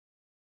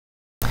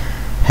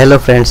Hello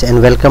friends,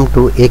 and welcome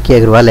to A.K.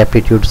 Agarwal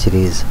Aptitude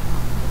Series.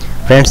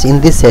 Friends,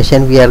 in this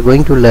session we are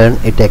going to learn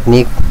a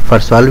technique for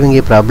solving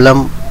a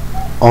problem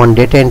on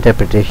data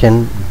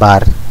interpretation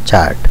bar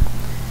chart.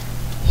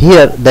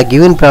 Here the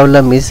given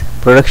problem is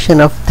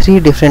production of 3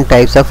 different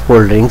types of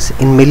cold drinks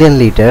in million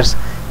liters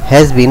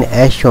has been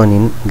as shown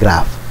in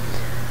graph.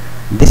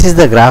 This is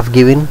the graph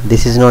given.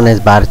 This is known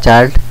as bar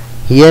chart.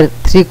 Here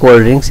 3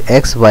 cold drinks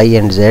X, Y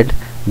and Z,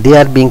 they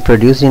are being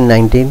produced in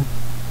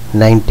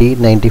 1990,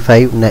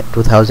 95,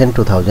 2000,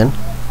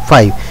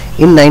 2005.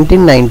 In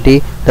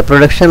 1990 the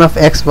production of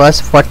X was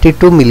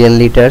 42 million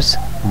liters,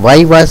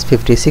 Y was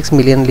 56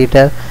 million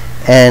liter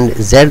and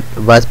Z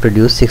was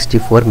produced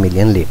 64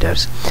 million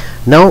liters.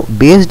 Now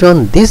based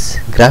on this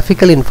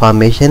graphical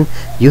information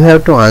you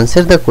have to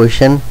answer the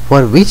question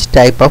for which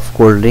type of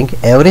cold drink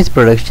average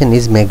production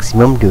is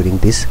maximum during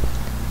this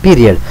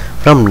period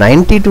from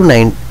 90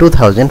 to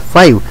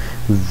 2005.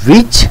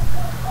 Which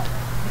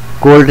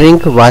cold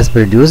drink was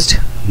produced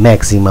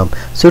maximum?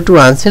 So to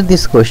answer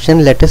this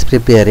question, let us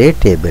prepare a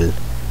table.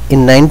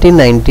 In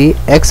 1990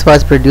 X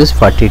was produced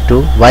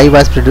 42, Y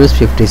was produced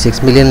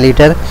 56 million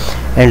liter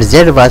and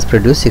Z was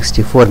produced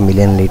 64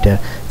 million liter.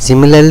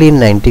 Similarly in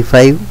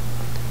 95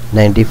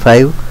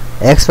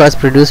 X was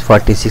produced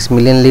 46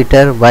 million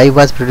liter, Y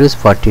was produced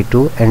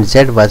 42 and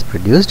Z was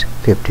produced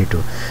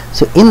 52.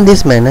 So in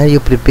this manner you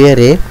prepare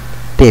a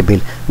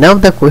table. Now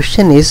the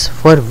question is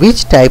for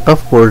which type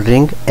of cold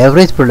drink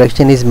average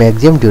production is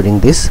maximum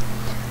during this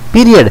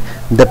period.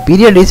 The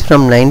period is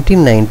from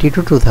 1990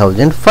 to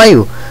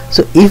 2005.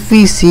 So if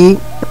we see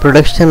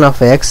production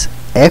of X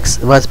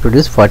was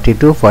produced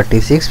 42,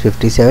 46,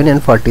 57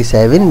 and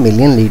 47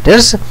 million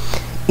liters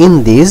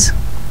in these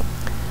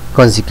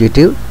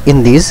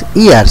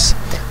years.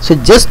 So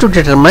just to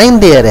determine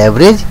their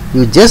average,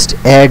 you just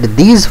add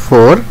these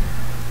 4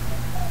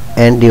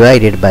 and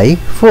divide it by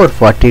 4.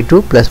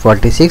 42 plus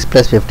 46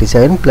 plus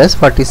 57 plus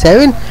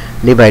 47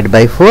 divided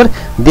by 4.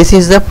 This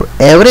is the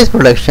average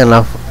production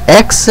of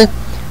X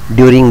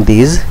during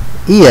these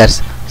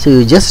years. So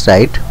you just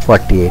write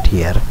 48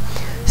 here.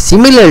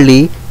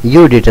 Similarly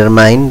you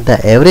determine the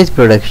average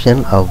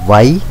production of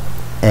Y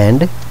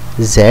and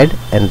Z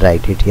and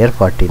write it here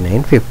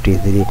 49,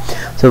 53.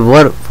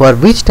 So for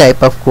which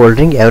type of cold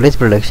drink average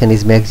production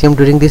is maximum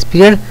during this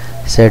period?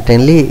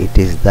 Certainly it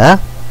is the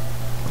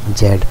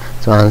Z.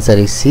 So answer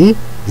is C,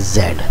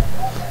 Z.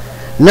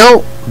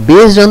 Now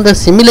based on the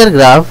similar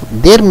graph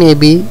there may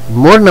be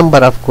more number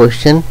of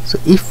questions. So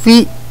if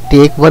we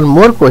take one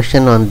more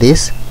question on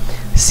this,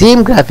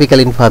 same graphical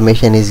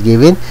information is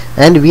given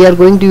and we are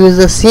going to use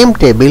the same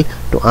table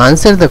to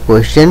answer the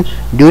question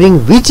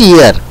during which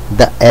year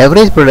the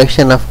average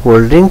production of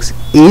cold drinks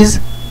is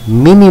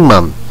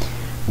minimum.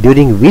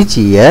 During which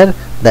year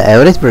the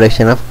average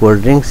production of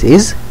cold drinks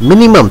is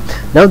minimum.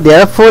 Now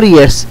there are 4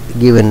 years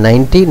given: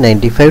 90,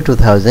 95,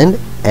 2000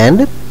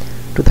 and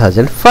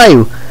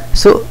 2005.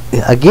 So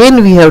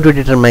again we have to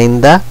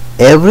determine the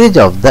average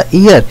of the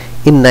year.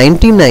 In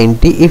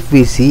 1990 if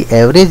we see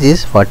average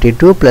is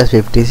 42 plus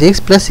 56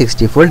 plus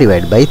 64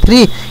 divided by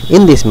 3.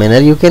 In this manner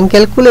you can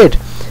calculate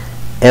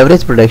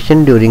average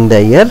production during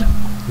the year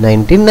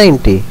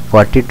 1990.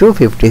 42,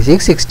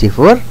 56,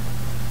 64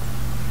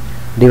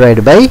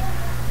 divided by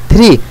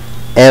 3.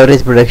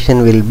 Average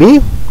production will be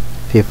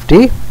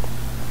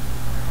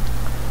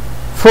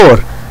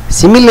 54.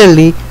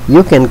 Similarly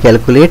you can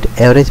calculate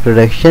average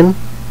production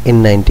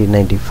in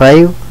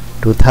 1995,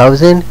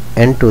 2000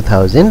 and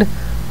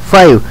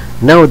 2005.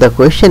 Now the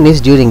question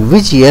is during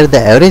which year the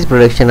average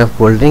production of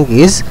cold drink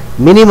is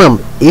minimum.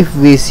 If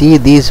we see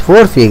these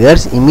 4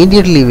 figures,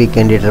 immediately we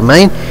can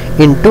determine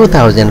in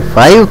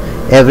 2005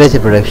 average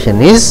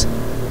production is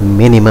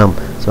minimum.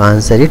 So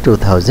answer is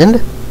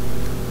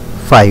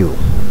 2005.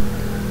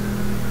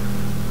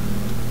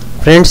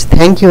 Friends,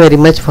 thank you very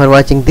much for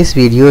watching this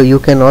video. You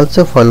can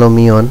also follow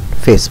me on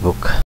Facebook.